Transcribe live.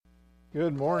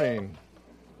Good morning.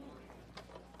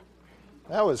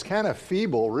 That was kind of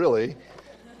feeble, really.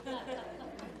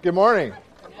 Good morning.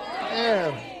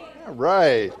 Yeah. All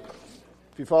right.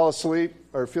 If you fall asleep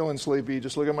or feeling sleepy,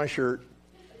 just look at my shirt.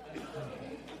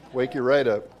 Wake you right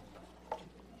up.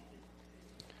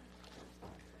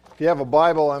 If you have a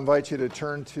Bible, I invite you to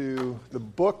turn to the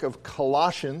book of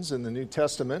Colossians in the New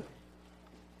Testament.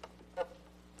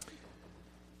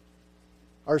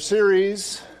 Our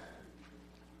series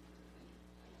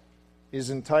is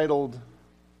entitled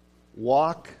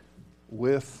Walk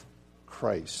with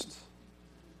Christ.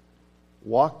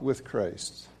 Walk with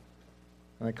Christ.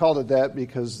 And I called it that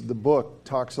because the book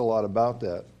talks a lot about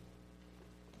that.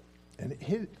 And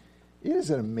it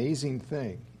is an amazing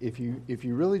thing if you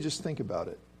really just think about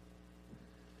it.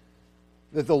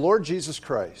 That the Lord Jesus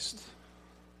Christ,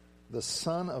 the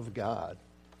Son of God,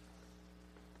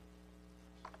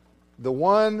 the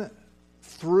one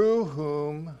through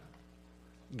whom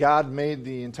God made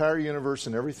the entire universe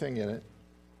and everything in it,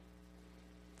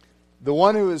 the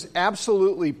one who is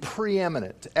absolutely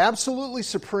preeminent, absolutely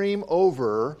supreme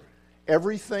over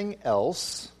everything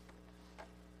else,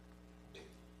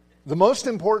 the most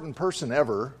important person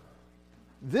ever,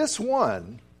 this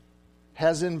one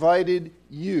has invited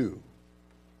you,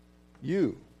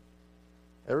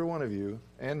 every one of you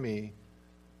and me,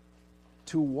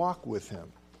 to walk with him,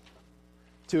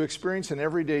 to experience an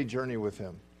everyday journey with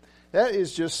him. That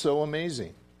is just so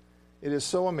amazing. It is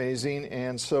so amazing,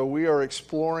 and so we are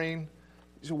exploring.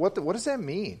 What does that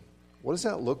mean? What does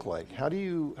that look like? How do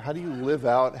you live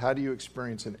out? How do you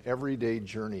experience an everyday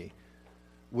journey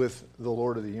with the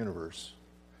Lord of the universe?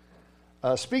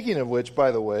 Speaking of which,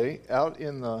 by the way, out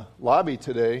in the lobby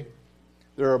today,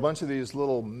 there are a bunch of these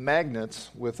little magnets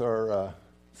with our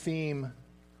theme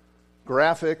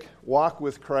graphic, Walk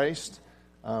with Christ.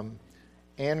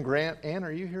 Ann Grant. Ann,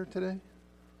 are you here today?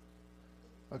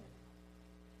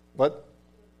 What?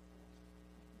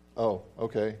 Oh,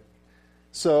 okay.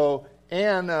 So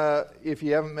Ann, if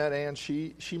you haven't met Ann,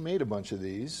 she made a bunch of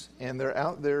these, and they're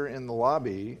out there in the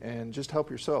lobby. And just help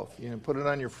yourself. You know, put it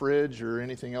on your fridge or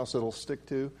anything else it'll stick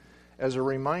to, as a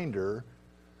reminder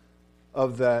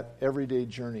of that everyday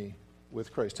journey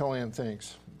with Christ. Tell Ann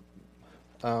thanks.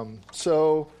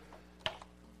 So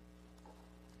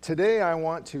today I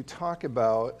want to talk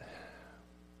about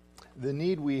the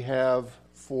need we have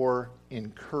for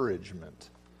encouragement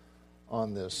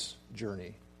on this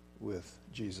journey with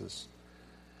Jesus.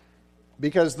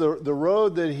 Because the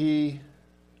road that he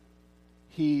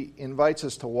invites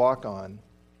us to walk on,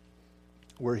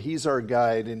 where he's our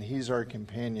guide and he's our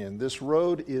companion, this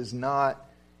road is not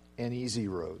an easy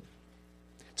road.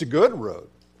 It's a good road.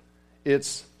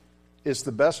 It's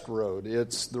the best road.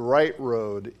 It's the right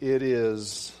road. It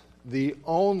is the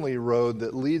only road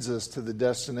that leads us to the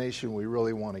destination we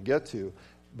really want to get to.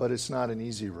 But it's not an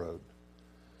easy road.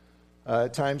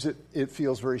 At times it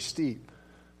feels very steep.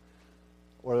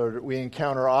 Or we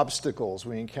encounter obstacles.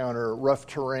 We encounter rough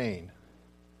terrain.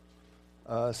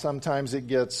 Sometimes it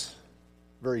gets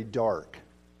very dark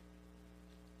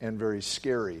and very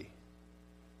scary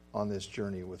on this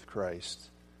journey with Christ.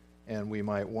 And we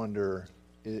might wonder,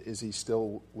 is he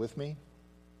still with me?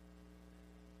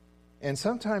 And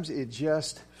sometimes it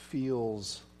just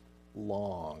feels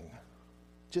long.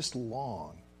 Just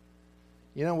long.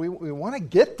 You know, we want to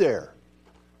get there.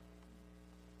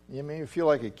 You may feel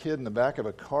like a kid in the back of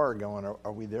a car going,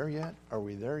 are we there yet? Are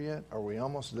we there yet? Are we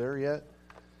almost there yet?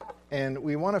 And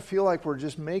we want to feel like we're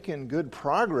just making good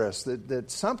progress,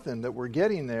 that's something that we're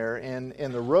getting there, and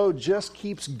the road just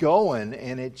keeps going,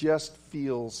 and it just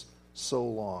feels so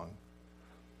long.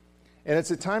 And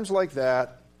it's at times like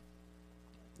that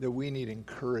we need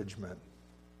encouragement.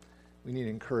 We need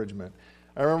encouragement.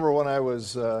 I remember when I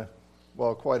was,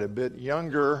 quite a bit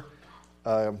younger,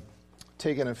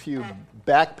 taking a few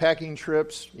backpacking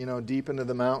trips, deep into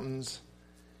the mountains,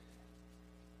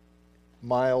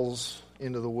 miles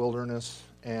into the wilderness.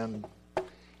 And,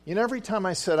 every time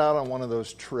I set out on one of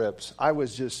those trips, I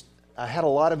had a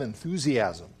lot of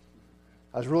enthusiasm.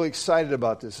 I was really excited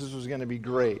about this. This was going to be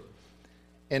great.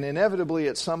 And inevitably,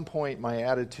 at some point, my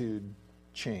attitude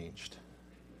changed.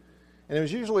 And it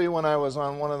was usually when I was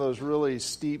on one of those really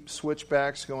steep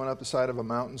switchbacks going up the side of a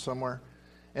mountain somewhere,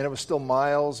 and it was still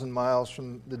miles and miles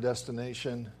from the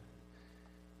destination,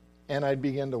 and I'd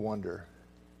begin to wonder,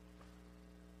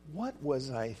 what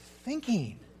was I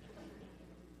thinking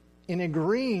in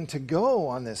agreeing to go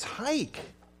on this hike,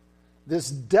 this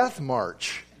death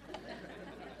march?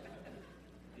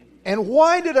 And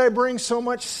why did I bring so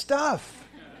much stuff?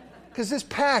 Because this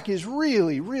pack is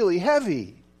really, really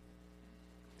heavy.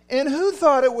 And who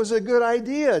thought it was a good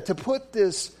idea to put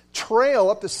this trail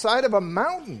up the side of a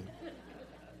mountain.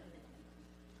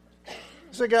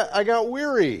 So I got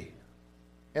weary,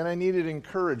 and I needed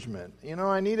encouragement. You know,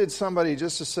 I needed somebody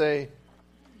just to say,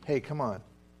 hey, come on,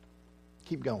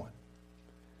 keep going.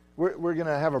 We're going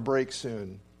to have a break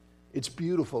soon. It's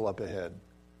beautiful up ahead.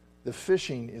 The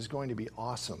fishing is going to be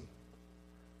awesome.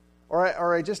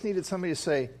 Or I just needed somebody to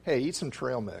say, hey, eat some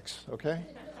trail mix, okay?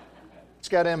 It's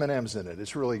got M&Ms in it.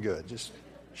 It's really good. Just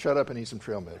shut up and eat some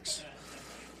trail mix.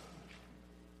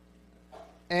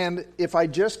 And if I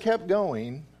just kept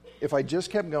going,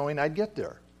 I'd get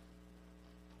there.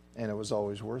 And it was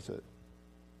always worth it.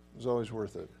 It was always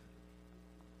worth it.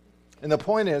 And the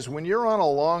point is, when you're on a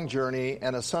long journey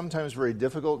and a sometimes very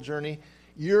difficult journey,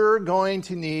 you're going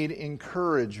to need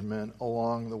encouragement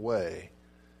along the way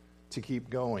to keep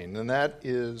going. And that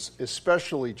is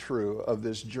especially true of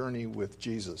this journey with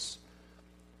Jesus.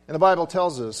 And the Bible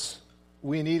tells us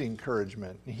we need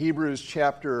encouragement. In Hebrews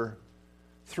chapter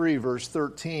 3, verse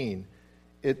 13,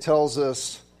 it tells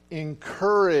us,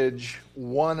 encourage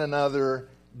one another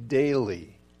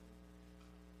daily.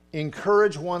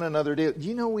 Encourage one another daily. Do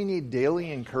you know we need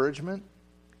daily encouragement?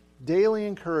 Daily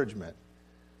encouragement.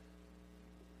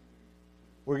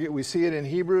 We see it in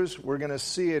Hebrews. We're going to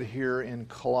see it here in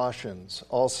Colossians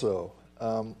also.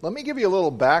 Let me give you a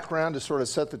little background to sort of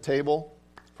set the table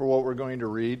for what we're going to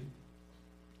read.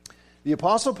 The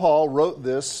Apostle Paul wrote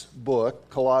this book,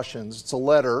 Colossians. It's a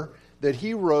letter that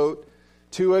he wrote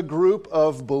to a group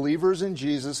of believers in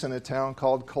Jesus in a town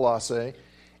called Colossae.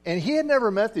 And he had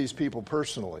never met these people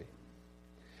personally,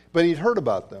 but he'd heard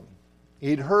about them.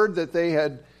 He'd heard that they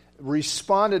had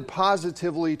responded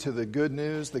positively to the good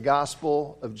news, the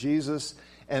gospel of Jesus,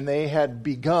 and they had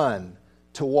begun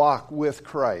to walk with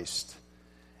Christ.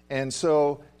 And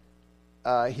so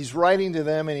he's writing to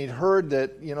them, and he'd heard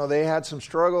that, you know, they had some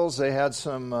struggles, they had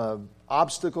some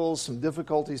obstacles, some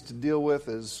difficulties to deal with,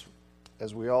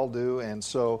 as we all do. And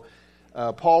so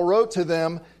Paul wrote to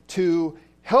them to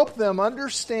help them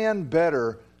understand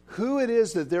better who it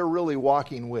is that they're really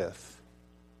walking with,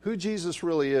 who Jesus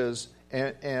really is,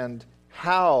 and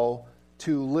how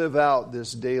to live out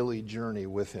this daily journey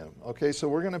with him. Okay, so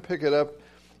we're going to pick it up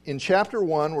in chapter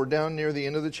 1. We're down near the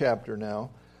end of the chapter now.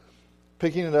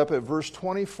 Picking it up at verse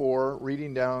 24,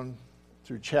 reading down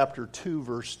through chapter 2,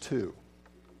 verse 2.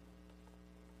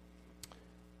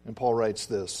 And Paul writes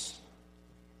this: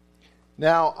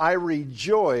 Now I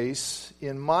rejoice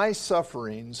in my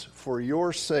sufferings for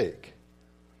your sake.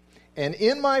 And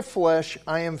in my flesh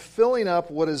I am filling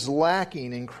up what is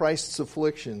lacking in Christ's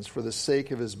afflictions for the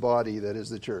sake of his body, that is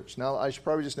the church. Now, I should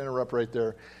probably just interrupt right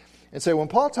there and say, when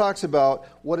Paul talks about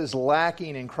what is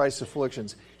lacking in Christ's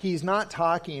afflictions, he's not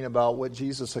talking about what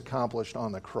Jesus accomplished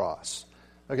on the cross.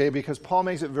 Okay, because Paul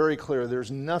makes it very clear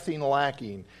there's nothing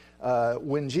lacking.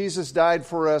 When Jesus died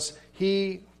for us,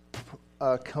 he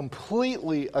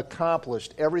completely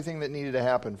accomplished everything that needed to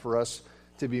happen for us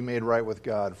to be made right with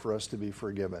God, for us to be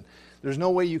forgiven. There's no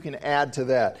way you can add to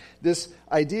that. This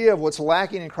idea of what's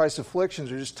lacking in Christ's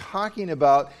afflictions are just talking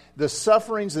about the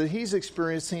sufferings that he's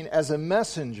experiencing as a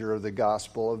messenger of the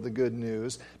gospel, of the good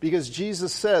news, because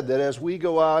Jesus said that as we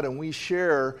go out and we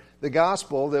share the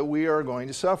gospel, that we are going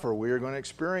to suffer. We are going to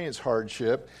experience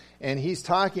hardship. And he's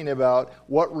talking about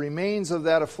what remains of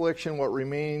that affliction, what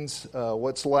remains,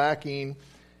 what's lacking,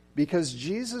 because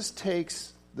Jesus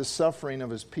takes the suffering of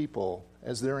his people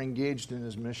as they're engaged in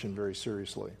his mission very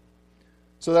seriously.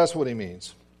 So that's what he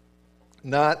means.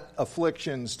 Not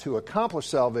afflictions to accomplish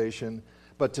salvation,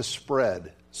 but to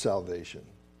spread salvation.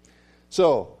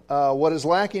 So, what is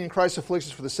lacking in Christ's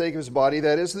afflictions for the sake of his body,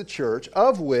 that is the church,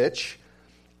 of which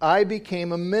I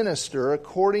became a minister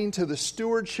according to the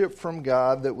stewardship from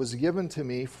God that was given to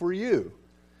me for you,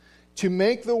 to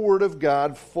make the word of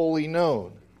God fully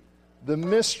known, the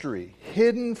mystery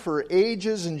hidden for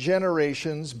ages and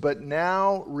generations, but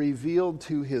now revealed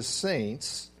to his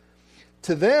saints.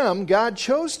 To them, God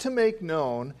chose to make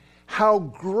known how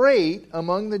great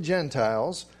among the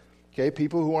Gentiles, okay,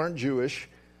 people who aren't Jewish,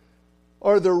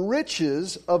 are the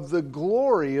riches of the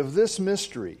glory of this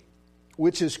mystery,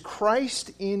 which is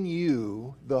Christ in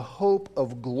you, the hope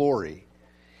of glory.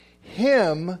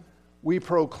 Him we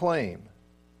proclaim,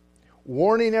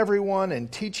 warning everyone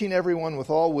and teaching everyone with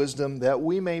all wisdom, that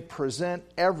we may present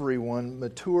everyone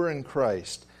mature in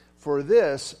Christ. For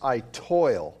this I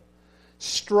toil,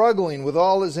 struggling with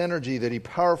all his energy that he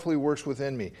powerfully works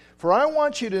within me. For I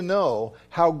want you to know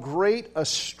how great a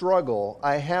struggle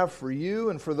I have for you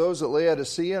and for those at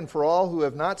Laodicea and for all who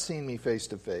have not seen me face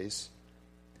to face,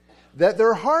 that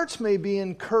their hearts may be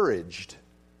encouraged,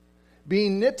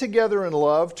 being knit together in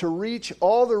love, to reach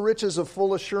all the riches of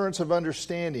full assurance of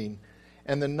understanding,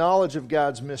 and the knowledge of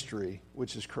God's mystery,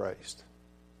 which is Christ.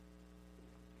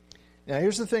 Now,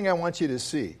 here's the thing I want you to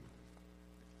see.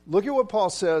 Look at what Paul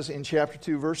says in chapter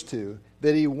 2, verse 2,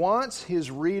 that he wants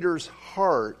his readers'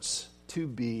 hearts to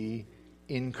be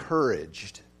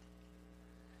encouraged.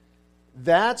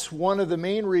 That's one of the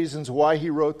main reasons why he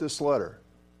wrote this letter,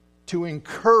 to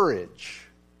encourage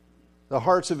the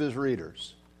hearts of his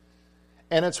readers.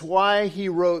 And it's why he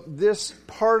wrote this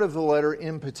part of the letter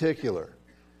in particular.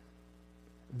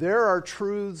 There are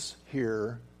truths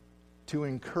here to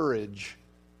encourage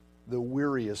the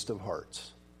weariest of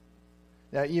hearts.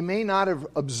 Now, you may not have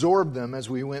absorbed them as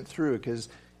we went through, because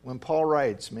when Paul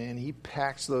writes, man, he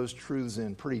packs those truths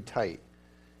in pretty tight.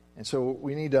 And so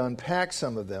we need to unpack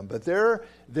some of them. But there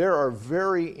are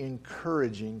very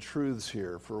encouraging truths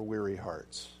here for weary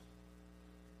hearts.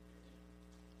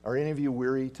 Are any of you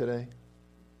weary today?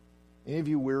 Any of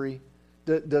you weary?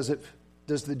 Does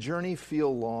the journey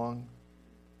feel long?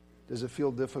 Does it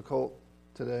feel difficult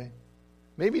today?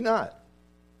 Maybe not.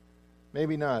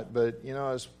 Maybe not. But,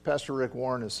 as Pastor Rick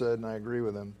Warren has said, and I agree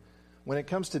with him, when it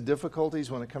comes to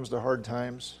difficulties, when it comes to hard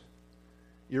times,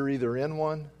 you're either in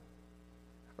one,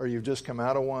 or you've just come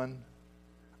out of one,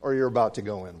 or you're about to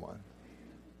go in one.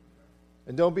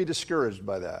 And don't be discouraged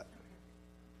by that.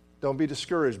 Don't be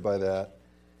discouraged by that.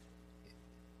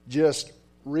 Just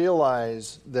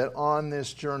realize that on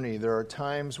this journey, there are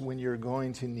times when you're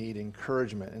going to need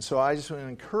encouragement. And so I just want to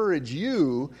encourage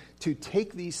you to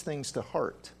take these things to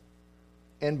heart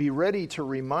and be ready to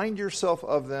remind yourself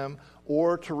of them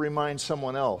or to remind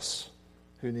someone else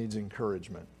who needs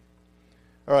encouragement.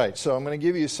 All right, so I'm going to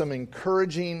give you some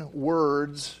encouraging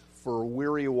words for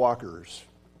weary walkers.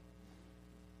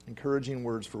 Encouraging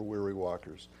words for weary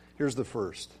walkers. Here's the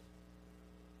first.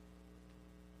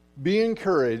 Be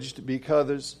encouraged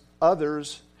because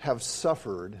others have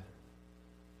suffered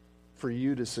for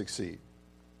you to succeed.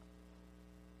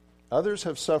 Others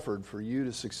have suffered for you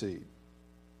to succeed.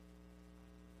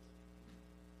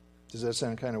 Does that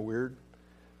sound kind of weird?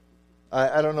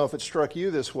 I don't know if it struck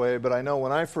you this way, but I know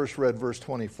when I first read verse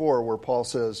 24 where Paul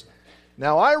says,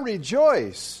 "Now I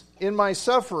rejoice in my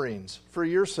sufferings for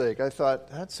your sake," I thought,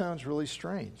 that sounds really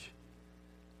strange.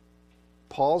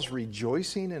 Paul's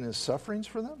rejoicing in his sufferings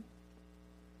for them?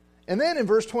 And then in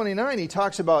verse 29, he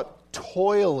talks about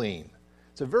toiling.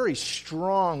 It's a very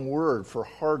strong word for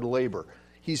hard labor.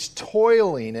 He's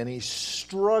toiling and he's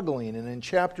struggling. And in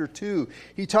chapter 2,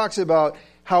 he talks about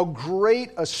how great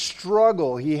a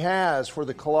struggle he has for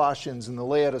the Colossians and the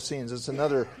Laodiceans. It's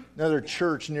another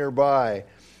church nearby.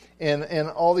 And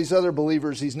all these other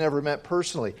believers he's never met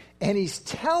personally. And he's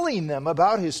telling them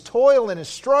about his toil and his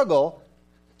struggle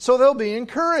so they'll be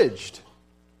encouraged.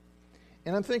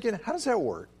 And I'm thinking, how does that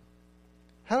work?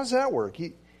 How does that work?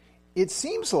 It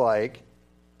seems like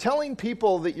telling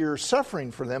people that you're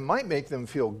suffering for them might make them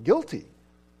feel guilty,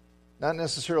 not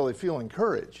necessarily feel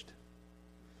encouraged.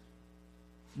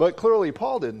 But clearly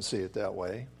Paul didn't see it that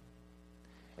way.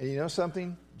 And you know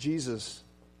something? Jesus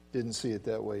didn't see it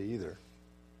that way either.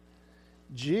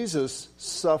 Jesus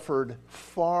suffered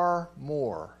far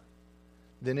more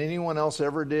than anyone else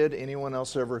ever did, anyone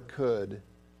else ever could.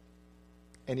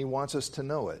 And he wants us to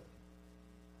know it.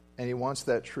 And he wants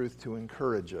that truth to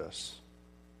encourage us.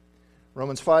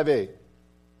 Romans 5:8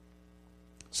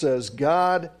 says,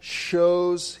 God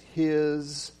shows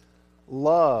his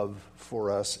love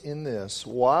for us in this: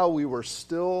 while we were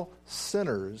still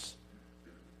sinners,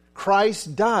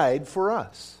 Christ died for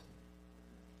us.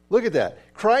 Look at that.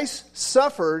 Christ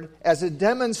suffered as a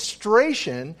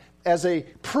demonstration, as a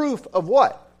proof of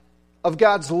what? Of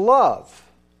God's love.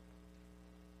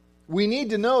 We need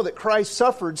to know that Christ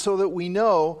suffered so that we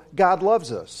know God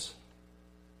loves us.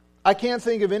 I can't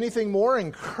think of anything more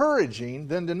encouraging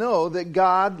than to know that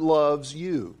God loves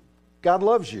you. God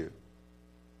loves you.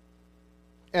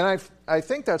 And I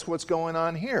think that's what's going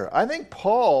on here. I think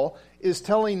Paul is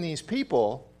telling these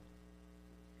people,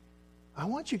 I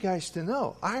want you guys to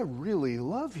know, I really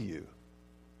love you.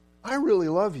 I really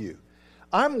love you.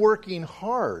 I'm working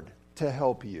hard to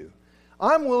help you.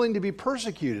 I'm willing to be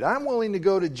persecuted. I'm willing to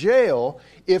go to jail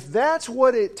if that's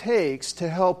what it takes to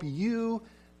help you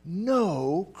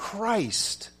know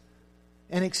Christ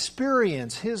and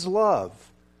experience his love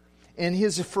and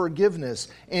his forgiveness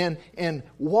and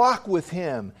walk with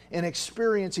him and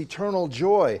experience eternal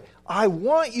joy. I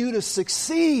want you to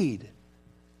succeed,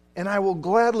 and I will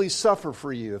gladly suffer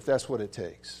for you if that's what it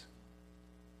takes.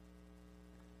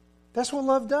 That's what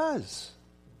love does.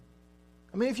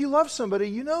 I mean, if you love somebody,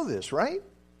 you know this, right?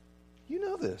 You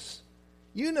know this.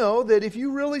 You know that if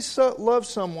you really love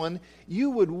someone,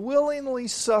 you would willingly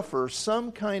suffer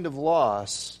some kind of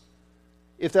loss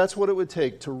if that's what it would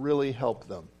take to really help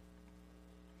them.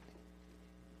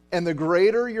 And the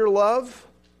greater your love,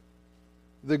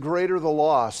 the greater the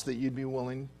loss that you'd be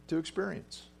willing to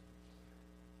experience.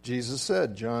 Jesus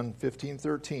said, John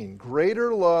 15:13,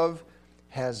 greater love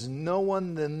has no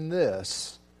one than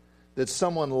this, that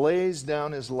someone lays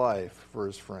down his life for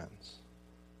his friends.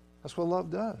 That's what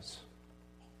love does.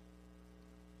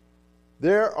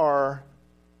 There are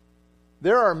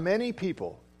many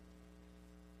people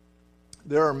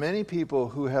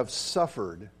who have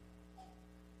suffered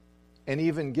and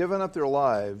even given up their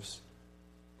lives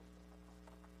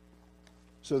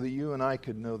so that you and I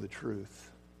could know the truth.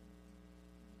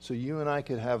 So you and I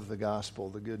could have the gospel,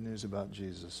 the good news about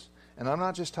Jesus. And I'm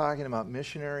not just talking about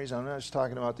missionaries. I'm not just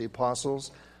talking about the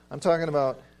apostles. I'm talking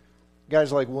about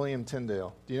guys like William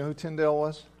Tyndale. Do you know who Tyndale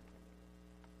was?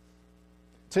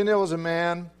 Tyndale was a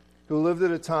man who lived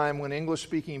at a time when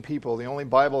English-speaking people, the only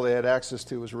Bible they had access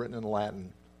to was written in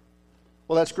Latin.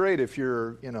 Well, that's great if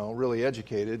you're, really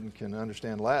educated and can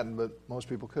understand Latin, but most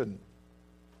people couldn't.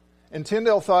 And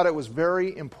Tyndale thought it was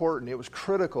very important, it was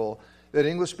critical that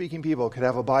English-speaking people could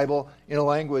have a Bible in a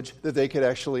language that they could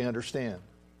actually understand,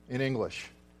 in English.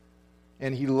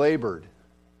 And he labored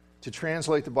to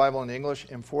translate the Bible into English,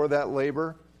 and for that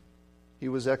labor, he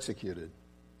was executed.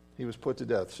 He was put to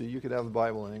death, so you could have the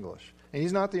Bible in English. And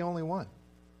he's not the only one.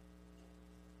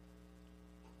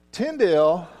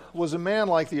 Tyndale was a man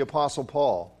like the Apostle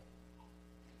Paul.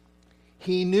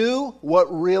 He knew what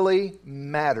really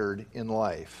mattered in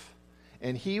life,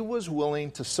 and he was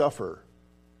willing to suffer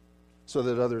so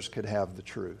that others could have the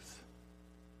truth.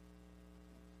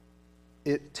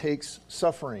 It takes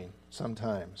suffering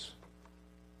sometimes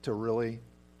to really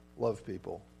love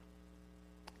people,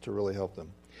 to really help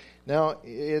them. Now,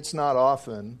 it's not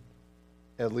often,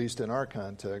 at least in our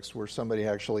context, where somebody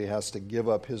actually has to give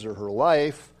up his or her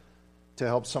life to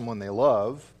help someone they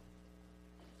love.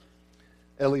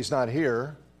 At least not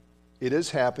here. It is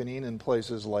happening in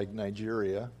places like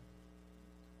Nigeria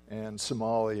and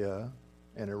Somalia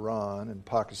and Iran and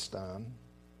Pakistan,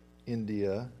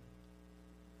 India.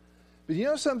 But you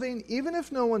know something? Even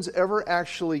if no one's ever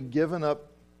actually given up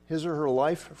his or her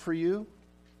life for you,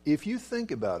 if you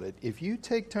think about it, if you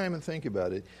take time and think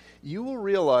about it, you will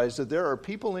realize that there are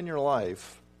people in your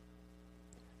life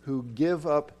who give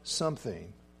up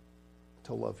something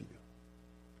to love you.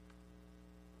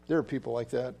 There are people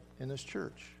like that in this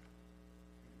church.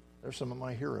 They're some of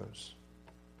my heroes.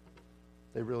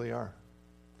 They really are.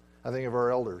 I think of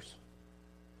our elders.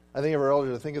 I think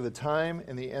of the time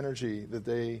and the energy that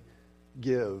they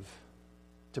give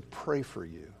to pray for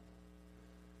you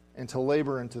and to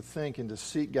labor and to think and to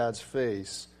seek God's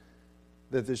face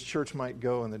that this church might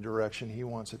go in the direction He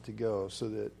wants it to go so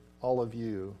that all of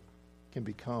you can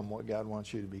become what God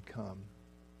wants you to become.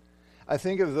 I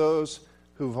think of those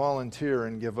who volunteer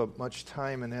and give up much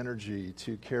time and energy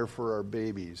to care for our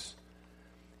babies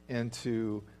and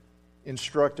to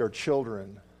instruct our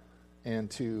children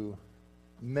and to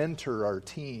mentor our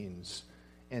teens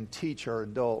and teach our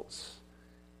adults.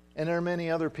 And there are many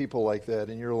other people like that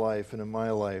in your life and in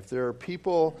my life. There are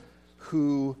people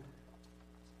who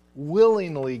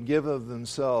willingly give of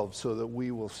themselves so that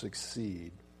we will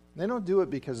succeed. They don't do it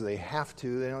because they have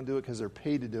to. They don't do it because they're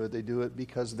paid to do it. They do it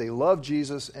because they love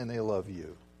Jesus and they love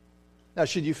you. Now,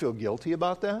 should you feel guilty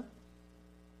about that?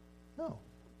 No.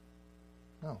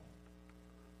 No.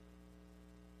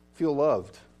 Feel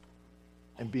loved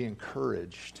and be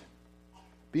encouraged.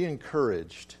 Be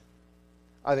encouraged.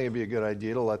 I think it'd be a good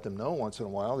idea to let them know once in a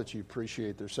while that you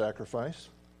appreciate their sacrifice.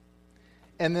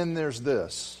 And then there's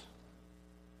this.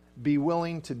 Be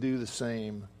willing to do the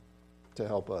same to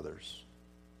help others.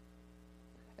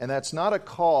 And that's not a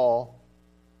call.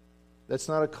 That's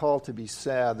not a call to be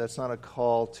sad. That's not a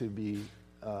call to be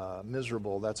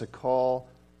miserable. That's a call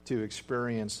to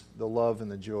experience the love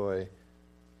and the joy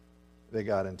that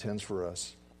God intends for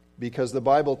us. Because the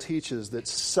Bible teaches that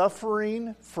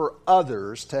suffering for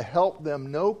others to help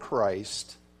them know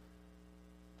Christ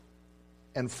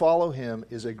and follow Him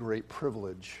is a great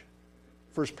privilege.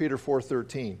 1 Peter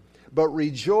 4:13. But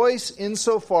rejoice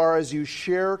insofar as you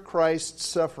share Christ's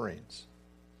sufferings,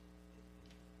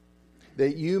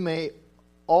 that you may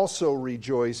also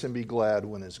rejoice and be glad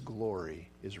when His glory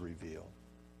is revealed.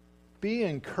 Be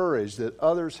encouraged that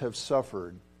others have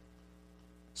suffered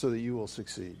so that you will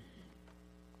succeed.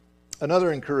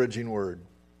 Another encouraging word.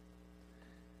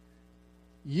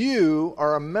 You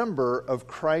are a member of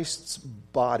Christ's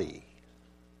body.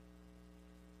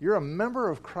 You're a member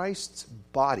of Christ's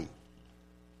body.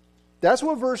 That's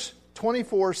what verse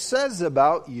 24 says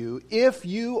about you if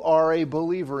you are a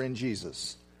believer in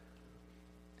Jesus.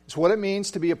 It's what it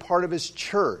means to be a part of His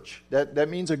church. That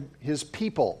means His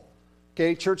people.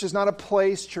 Okay, church is not a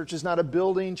place, church is not a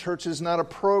building, church is not a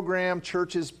program,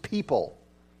 church is people.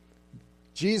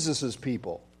 Jesus'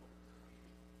 people.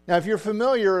 Now, if you're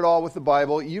familiar at all with the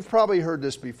Bible, you've probably heard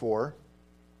this before.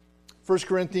 1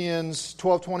 Corinthians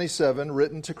 12:27,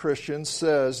 written to Christians,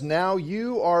 says, "Now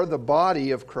you are the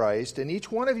body of Christ, and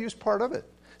each one of you is part of it."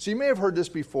 So you may have heard this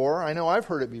before. I know I've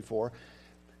heard it before.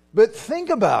 But think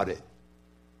about it.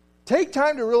 Take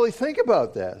time to really think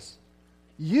about this.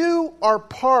 You are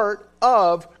part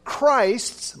of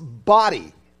Christ's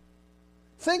body.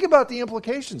 Think about the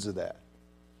implications of that.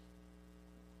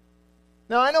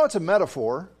 Now, I know it's a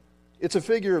metaphor. It's a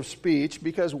figure of speech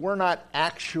because we're not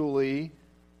actually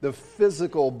the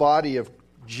physical body of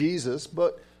Jesus,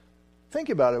 but think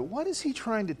about it. What is He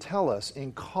trying to tell us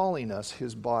in calling us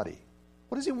His body?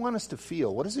 What does He want us to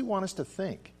feel? What does He want us to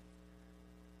think?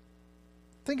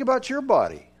 Think about your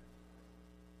body.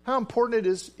 How important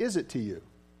is it to you?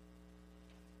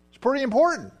 It's pretty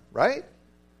important, right?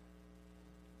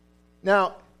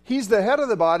 Now, He's the head of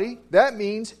the body. That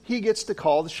means He gets to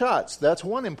call the shots. That's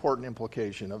one important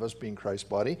implication of us being Christ's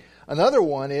body. Another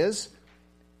one is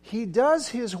He does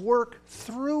His work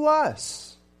through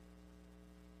us.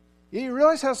 You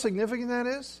realize how significant that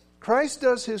is? Christ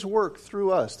does His work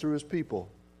through us, through His people.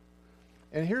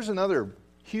 And here's another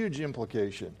huge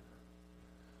implication.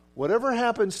 Whatever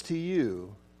happens to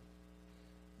you,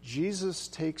 Jesus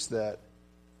takes that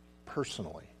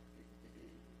personally.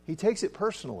 He takes it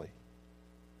personally.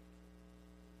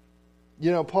 You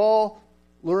know, Paul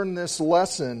learned this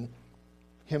lesson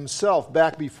himself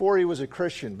back before he was a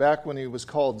Christian, back when he was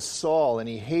called Saul, and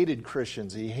he hated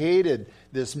Christians. He hated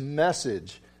this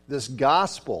message, this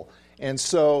gospel. And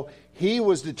so he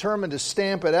was determined to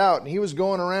stamp it out, and he was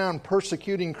going around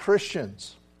persecuting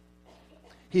Christians.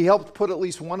 He helped put at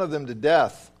least one of them to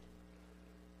death.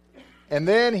 And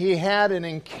then he had an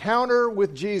encounter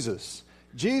with Jesus.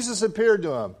 Jesus appeared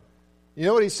to him. You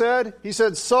know what He said? He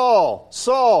said, "Saul,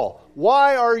 Saul,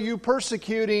 why are you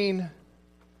persecuting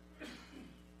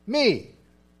me?"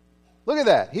 Look at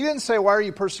that. He didn't say, "Why are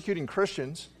you persecuting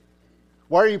Christians?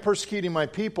 Why are you persecuting my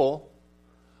people?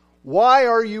 Why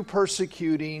are you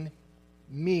persecuting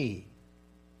me?"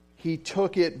 He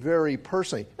took it very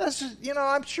personally. That's just,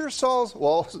 I'm sure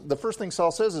the first thing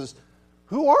Saul says is,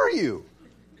 "Who are you?"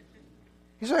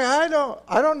 He's like, I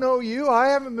don't know you. I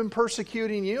haven't been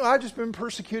persecuting you. I've just been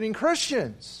persecuting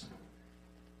Christians.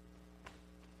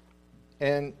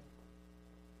 And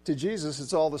to Jesus,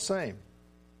 it's all the same.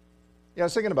 I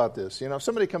was thinking about this. If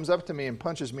somebody comes up to me and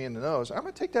punches me in the nose, I'm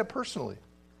going to take that personally.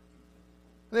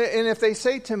 And if they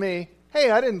say to me, "Hey,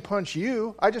 I didn't punch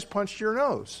you, I just punched your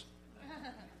nose."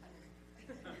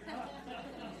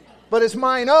 But it's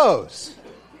my nose,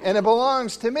 and it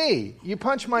belongs to me. You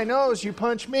punch my nose, you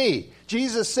punch me.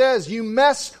 Jesus says, you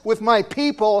mess with my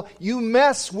people, you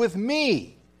mess with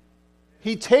me.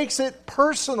 He takes it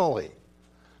personally.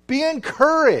 Be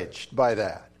encouraged by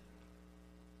that.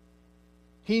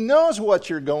 He knows what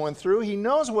you're going through. He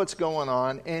knows what's going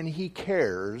on, and He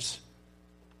cares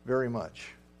very much.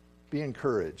 Be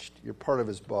encouraged. You're part of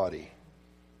His body.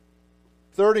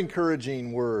 Third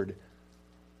encouraging word.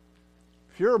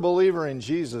 If you're a believer in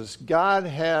Jesus, God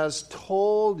has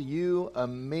told you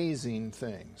amazing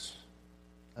things.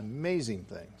 Amazing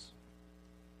things.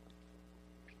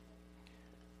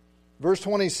 Verse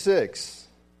 26,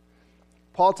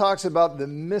 Paul talks about the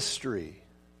mystery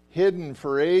hidden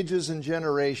for ages and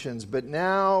generations, but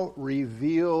now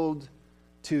revealed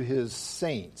to His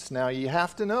saints. Now, you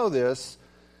have to know this.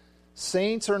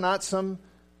 Saints are not some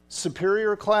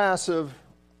superior class of,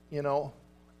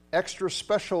 extra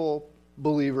special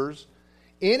believers.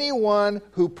 Anyone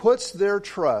who puts their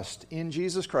trust in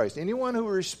Jesus Christ, anyone who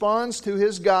responds to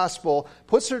His gospel,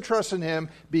 puts their trust in Him,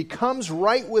 becomes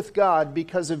right with God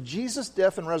because of Jesus'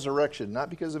 death and resurrection, not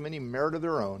because of any merit of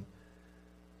their own.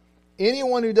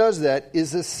 Anyone who does that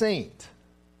is a saint.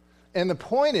 And the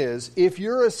point is, if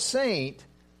you're a saint,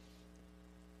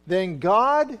 then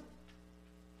God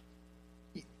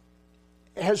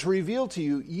has revealed to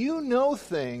you, you know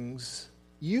things,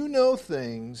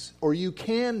 or you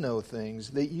can know things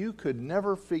that you could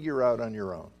never figure out on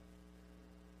your own.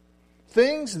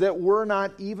 Things that were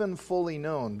not even fully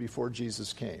known before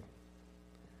Jesus came.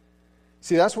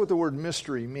 See, that's what the word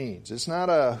mystery means. It's not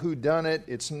a whodunit.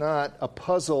 It's not a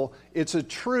puzzle. It's a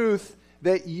truth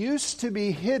that used to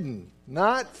be hidden,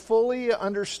 not fully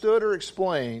understood or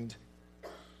explained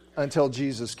until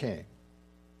Jesus came.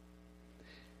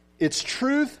 It's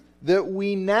truth that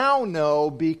we now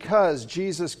know because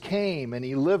Jesus came and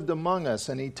He lived among us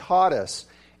and He taught us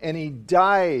and He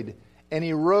died and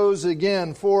He rose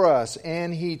again for us,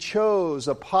 and He chose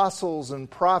apostles and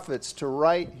prophets to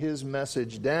write His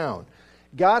message down.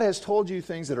 God has told you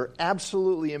things that are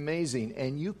absolutely amazing,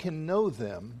 and you can know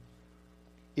them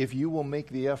if you will make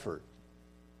the effort.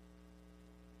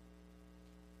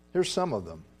 Here's some of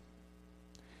them.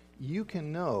 You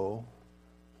can know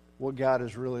what God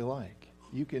is really like.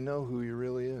 You can know who He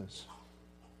really is.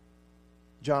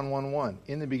 John 1:1,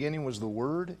 in the beginning was the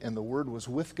Word, and the Word was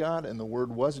with God, and the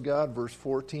Word was God. Verse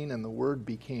 14, and the Word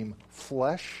became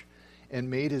flesh and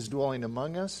made His dwelling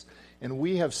among us, and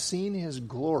we have seen His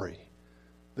glory,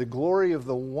 the glory of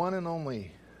the one and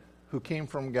only who came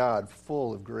from God,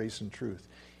 full of grace and truth.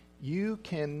 You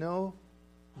can know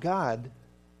God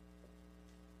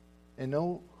and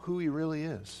know who He really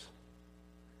is.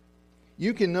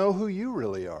 You can know who you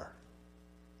really are.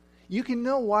 You can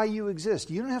know why you exist.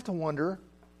 You don't have to wonder.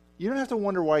 You don't have to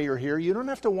wonder why you're here. You don't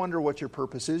have to wonder what your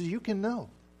purpose is. You can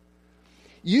know.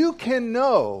 You can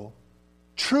know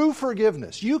true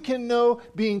forgiveness. You can know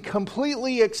being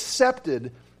completely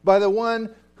accepted by the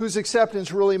one whose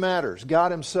acceptance really matters,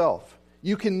 God Himself.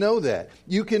 You can know that.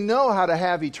 You can know how to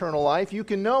have eternal life. You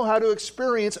can know how to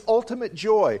experience ultimate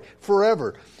joy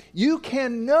forever. You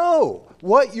can know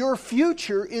what your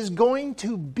future is going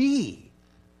to be.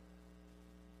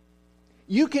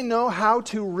 You can know how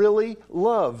to really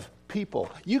love people.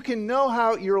 You can know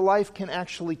how your life can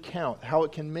actually count, how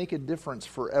it can make a difference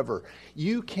forever.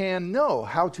 You can know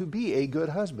how to be a good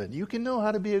husband. You can know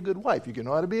how to be a good wife. You can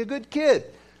know how to be a good kid.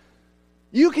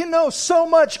 You can know so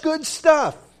much good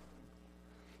stuff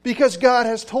because God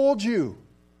has told you.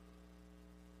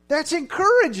 That's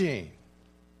encouraging.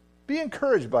 Be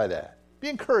encouraged by that. Be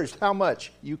encouraged how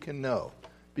much you can know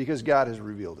because God has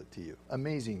revealed it to you.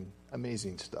 Amazing,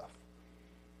 amazing stuff.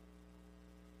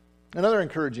 Another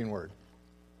encouraging word.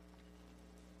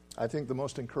 I think the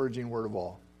most encouraging word of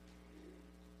all.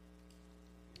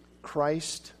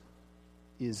 Christ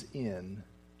is in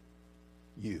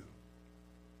you.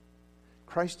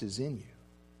 Christ is in you.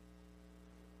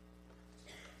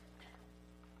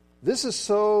 This is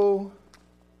so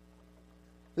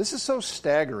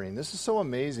staggering. This is so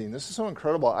amazing. This is so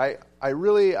incredible. I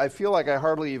feel like I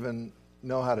hardly even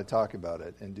know how to talk about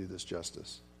it and do this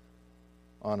justice.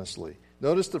 Honestly.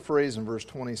 Notice the phrase in verse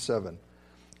 27.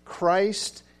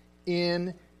 Christ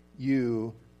in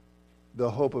you, the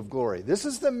hope of glory. This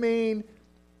is the main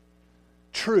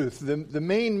truth, the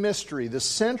main mystery, the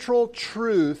central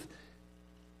truth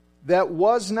that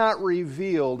was not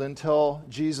revealed until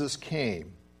Jesus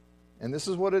came. And this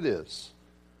is what it is.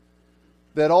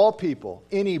 That all people,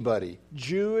 anybody,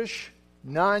 Jewish,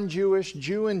 non-Jewish,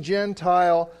 Jew and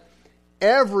Gentile,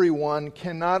 everyone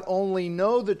can not only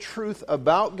know the truth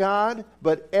about God,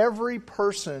 but every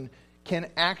person can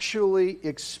actually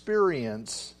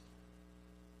experience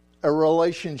a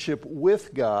relationship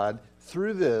with God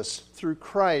through this, through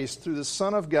Christ, through the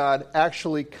Son of God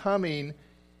actually coming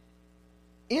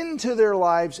into their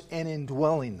lives and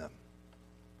indwelling them.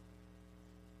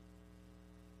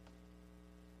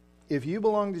 If you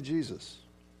belong to Jesus,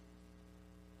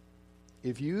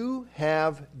 if you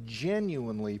have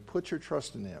genuinely put your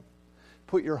trust in Him,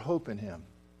 put your hope in Him,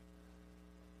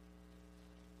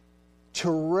 to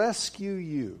rescue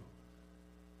you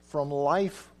from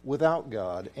life without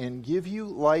God and give you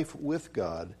life with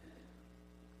God,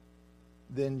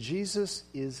 then Jesus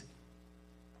is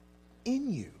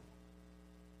in you.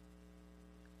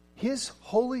 His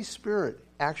Holy Spirit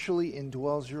actually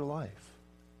indwells your life.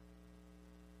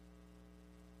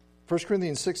 1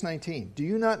 Corinthians 6:19, do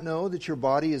you not know that your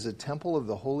body is a temple of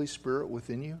the Holy Spirit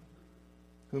within you,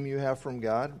 whom you have from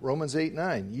God? Romans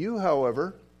 8:9, you,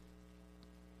 however,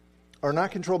 are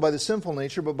not controlled by the sinful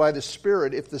nature, but by the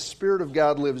Spirit, if the Spirit of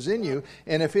God lives in you.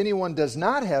 And if anyone does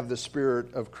not have the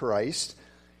Spirit of Christ,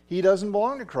 he doesn't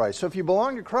belong to Christ. So if you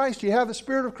belong to Christ, you have the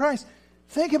Spirit of Christ.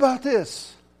 Think about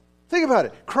this. Think about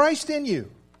it. Christ in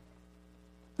you.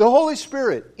 The Holy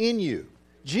Spirit in you.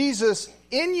 Jesus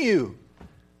in you.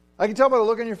 I can tell by the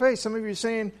look on your face, some of you are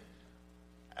saying,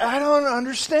 I don't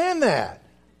understand that.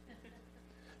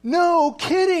 No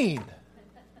kidding.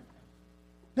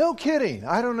 No kidding.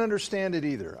 I don't understand it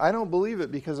either. I don't believe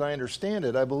it because I understand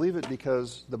it. I believe it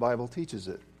because the Bible teaches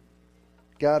it.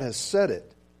 God has said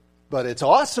it. But it's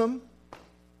awesome.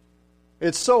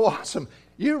 It's so awesome.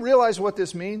 You realize what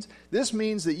this means? This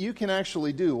means that you can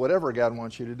actually do whatever God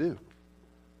wants you to do.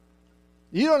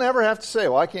 You don't ever have to say,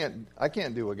 well, I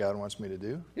can't do what God wants me to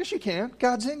do. Yes, you can.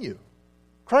 God's in you.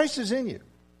 Christ is in you.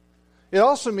 It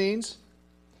also means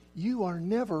you are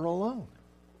never alone.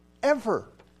 Ever.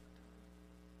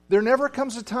 There never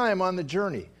comes a time on the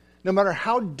journey No matter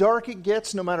how dark it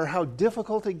gets, no matter how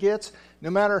difficult it gets,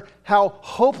 no matter how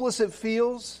hopeless it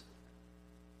feels,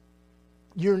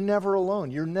 you're never alone.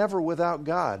 You're never without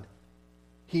God.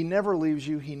 He never leaves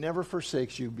you. He never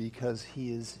forsakes you because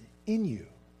He is in you.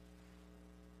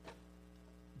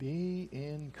 Be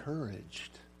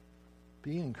encouraged.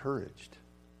 Be encouraged.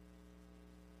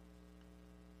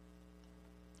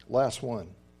 Last one.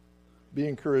 Be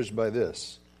encouraged by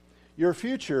this. Your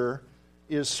future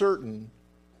is certain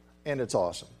and it's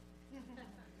awesome.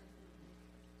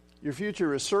 Your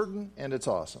future is certain and it's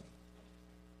awesome.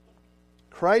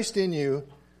 Christ in you,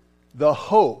 the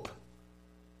hope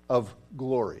of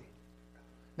glory.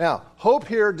 Now, hope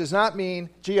here does not mean,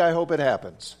 gee, I hope it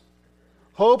happens.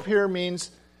 Hope here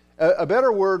means, a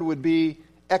better word would be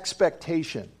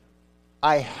expectation.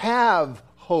 I have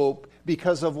hope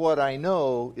because of what I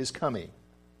know is coming.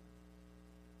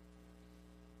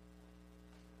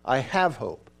 I have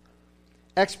hope.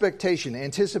 Expectation,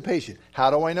 anticipation. How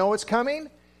do I know it's coming?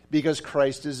 Because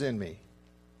Christ is in me.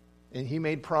 And He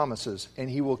made promises, and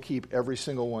He will keep every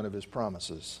single one of His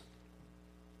promises.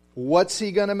 What's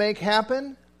He going to make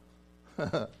happen?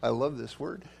 I love this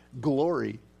word.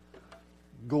 Glory.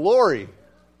 Glory.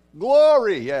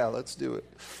 Glory. Yeah, let's do it.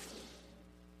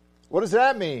 What does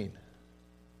that mean?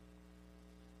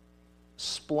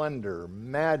 Splendor,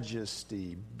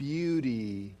 majesty,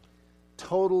 beauty,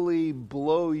 totally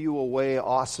blow you away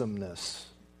awesomeness.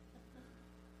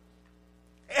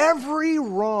 Every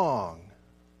wrong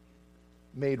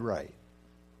made right.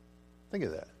 Think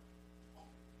of that.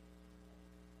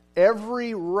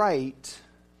 Every right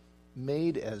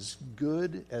made as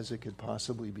good as it could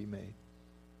possibly be made.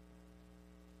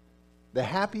 The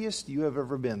happiest you have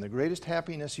ever been, the greatest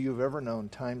happiness you have ever known,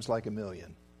 times like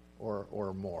 1,000,000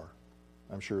 or more.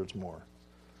 I'm sure it's more.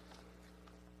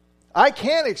 I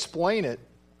can't explain it.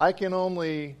 I can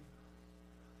only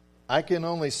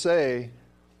say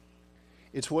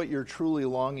it's what you're truly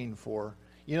longing for.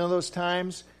 You know those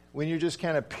times when you're just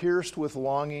kind of pierced with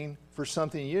longing for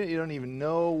something, you don't even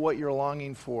know what you're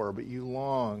longing for, but you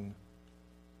long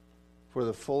for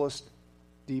the fullest,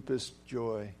 deepest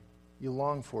joy. You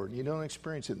long for it, and you don't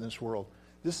experience it in this world.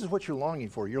 This is what you're longing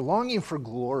for. You're longing for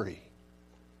glory.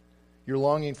 You're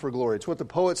longing for glory. It's what the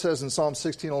poet says in Psalm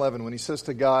 16:11 when he says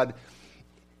to God,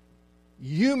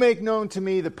 "You make known to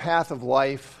me the path of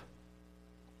life.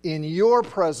 In your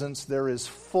presence there is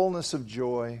fullness of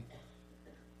joy.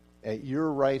 At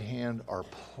your right hand are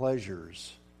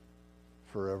pleasures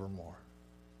forevermore."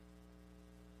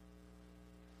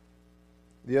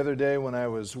 The other day when I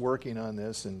was working on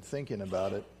this and thinking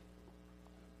about it,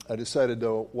 I decided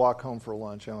to walk home for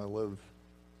lunch. I only live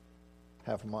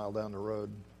half a mile down the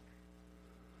road.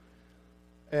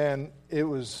 And it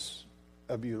was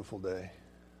a beautiful day.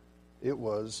 It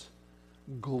was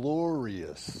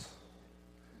glorious.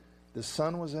 The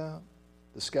sun was out.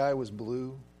 The sky was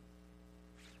blue.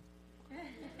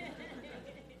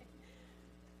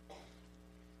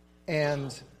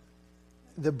 And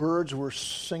the birds were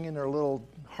singing their little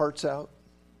hearts out.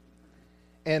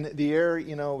 And the air,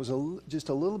 was just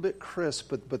a little bit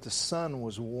crisp, but the sun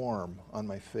was warm on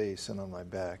my face and on my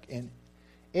back. And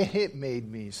it made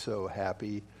me so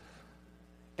happy.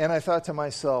 And I thought to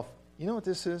myself, you know what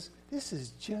this is? This is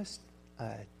just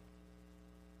a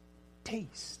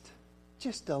taste.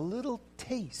 Just a little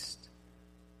taste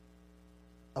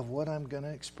of what I'm going to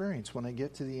experience when I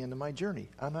get to the end of my journey.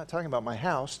 I'm not talking about my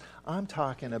house. I'm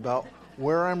talking about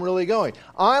where I'm really going.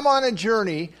 I'm on a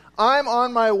journey. I'm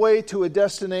on my way to a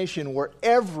destination where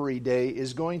every day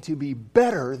is going to be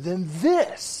better than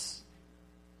this.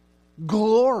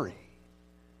 Glory.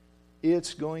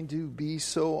 It's going to be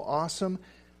so awesome.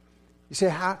 You say,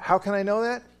 how can I know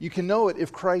that? You can know it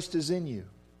if Christ is in you.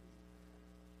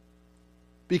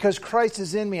 Because Christ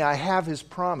is in me, I have His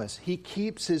promise. He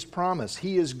keeps His promise.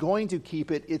 He is going to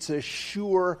keep it. It's a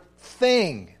sure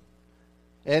thing.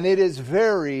 And it is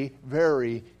very,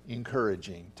 very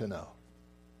encouraging to know.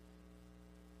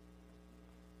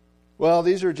 Well,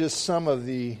 these are just some of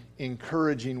the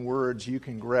encouraging words you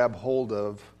can grab hold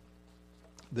of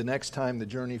the next time the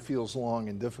journey feels long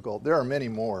and difficult. There are many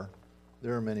more.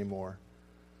 There are many more.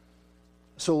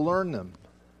 So learn them.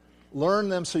 Learn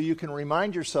them so you can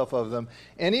remind yourself of them.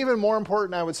 And even more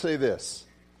important, I would say this.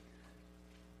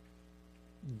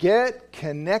 Get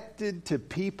connected to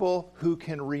people who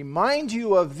can remind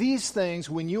you of these things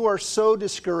when you are so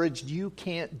discouraged you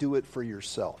can't do it for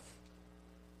yourself.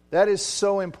 That is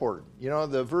so important. You know,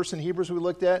 the verse in Hebrews we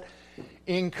looked at,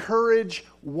 encourage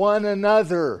one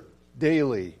another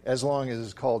daily, as long as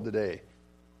it's called today.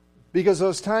 Because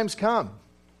those times come.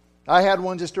 I had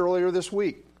one just earlier this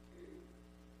week.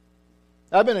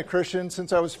 I've been a Christian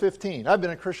since I was 15. I've been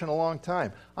a Christian a long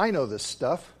time. I know this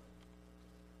stuff.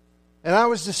 And I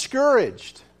was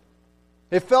discouraged.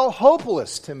 It felt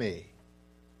hopeless to me.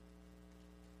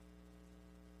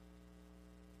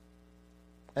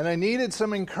 And I needed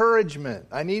some encouragement.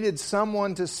 I needed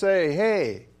someone to say,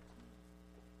 hey,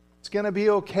 it's going to be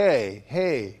okay.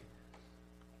 Hey,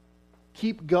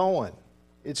 keep going.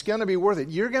 It's going to be worth it.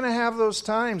 You're going to have those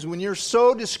times when you're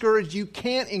so discouraged you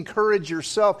can't encourage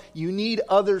yourself. You need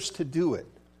others to do it.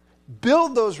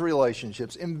 Build those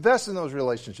relationships. Invest in those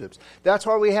relationships. That's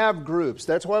why we have groups.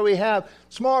 That's why we have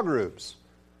small groups.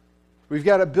 We've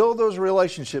got to build those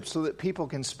relationships so that people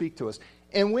can speak to us.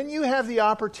 And when you have the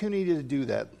opportunity to do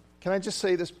that, can I just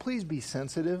say this? Please be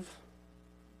sensitive.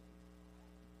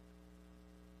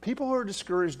 People who are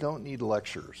discouraged don't need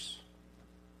lectures.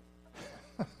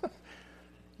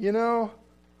 You know,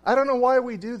 I don't know why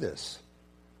we do this.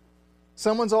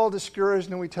 Someone's all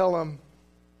discouraged and we tell them,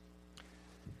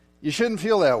 you shouldn't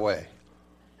feel that way.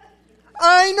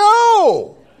 I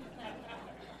know!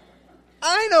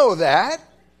 I know that,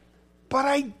 but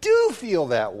I do feel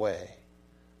that way.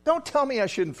 Don't tell me I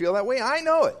shouldn't feel that way. I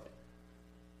know it.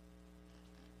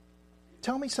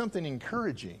 Tell me something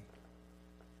encouraging.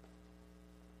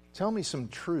 Tell me some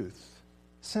truth,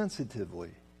 sensitively.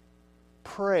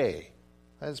 Pray.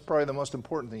 That's probably the most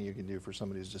important thing you can do for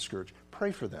somebody who's discouraged.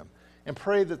 Pray for them. And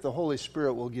pray that the Holy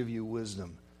Spirit will give you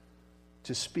wisdom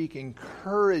to speak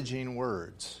encouraging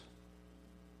words.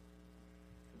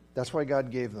 That's why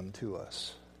God gave them to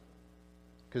us.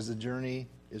 Because the journey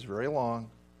is very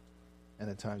long and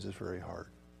at times it's very hard.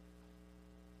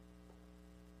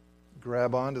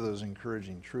 Grab onto those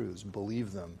encouraging truths,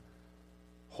 believe them,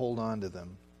 hold on to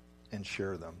them, and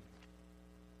share them.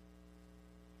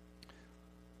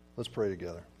 Let's pray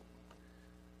together.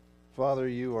 Father,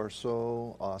 you are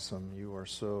so awesome. You are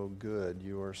so good.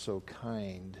 You are so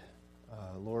kind.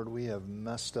 Lord, we have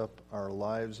messed up our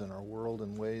lives and our world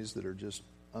in ways that are just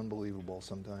unbelievable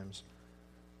sometimes.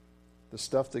 The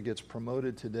stuff that gets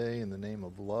promoted today in the name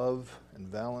of love and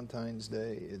Valentine's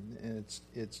Day,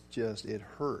 it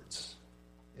hurts.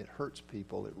 It hurts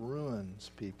people. It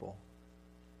ruins people.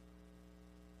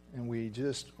 And we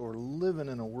just are living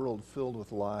in a world filled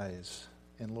with lies.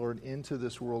 And Lord, into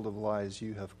this world of lies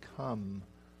you have come.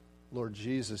 Lord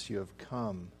Jesus, you have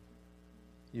come.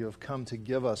 You have come to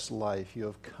give us life. You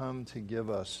have come to give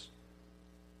us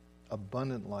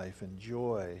abundant life and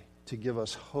joy, to give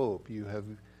us hope. You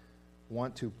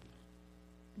want to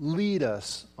lead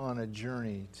us on a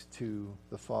journey to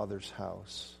the Father's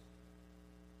house.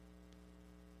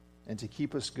 And to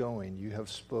keep us going, you have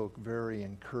spoke very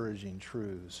encouraging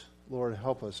truths. Lord,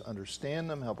 help us understand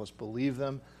them, help us believe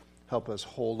them, help us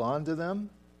hold on to them,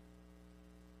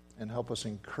 and help us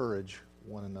encourage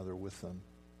one another with them.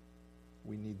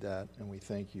 We need that, and we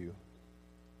thank you.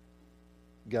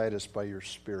 Guide us by your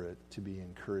Spirit to be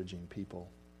encouraging people.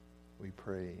 We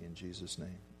pray in Jesus'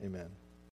 name. Amen.